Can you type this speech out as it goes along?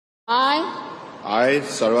I,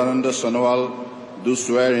 Sarbananda Sonowal, do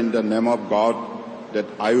swear in the name of God that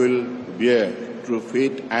I will bear true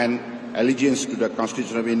faith and allegiance to the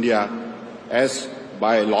Constitution of India as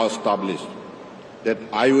by law established, that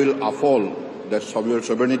I will uphold the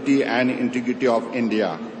sovereignty and integrity of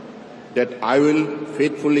India, that I will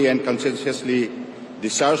faithfully and conscientiously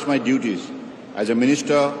discharge my duties as a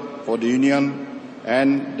Minister for the Union,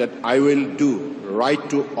 and that I will do right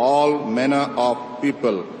to all manner of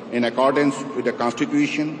people in accordance with the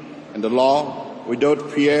Constitution and the law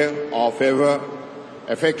without fear or favour,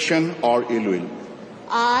 affection or ill will.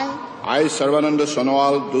 I, Sarbananda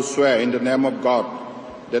Sonowal, do swear in the name of God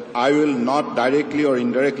that I will not directly or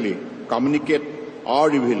indirectly communicate or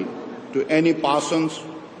reveal to any persons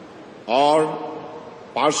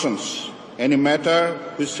any matter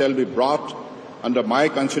which shall be brought under my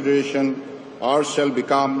consideration or shall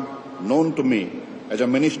become known to me as a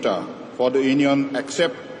Minister for the Union,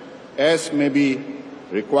 except as may be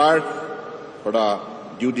required for the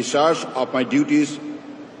due discharge of my duties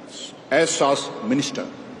as such Minister.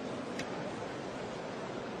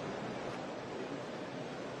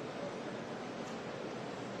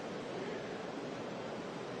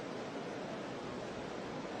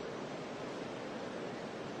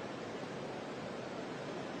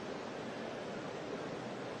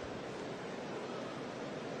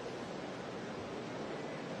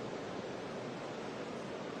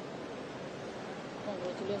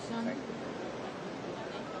 Congratulations.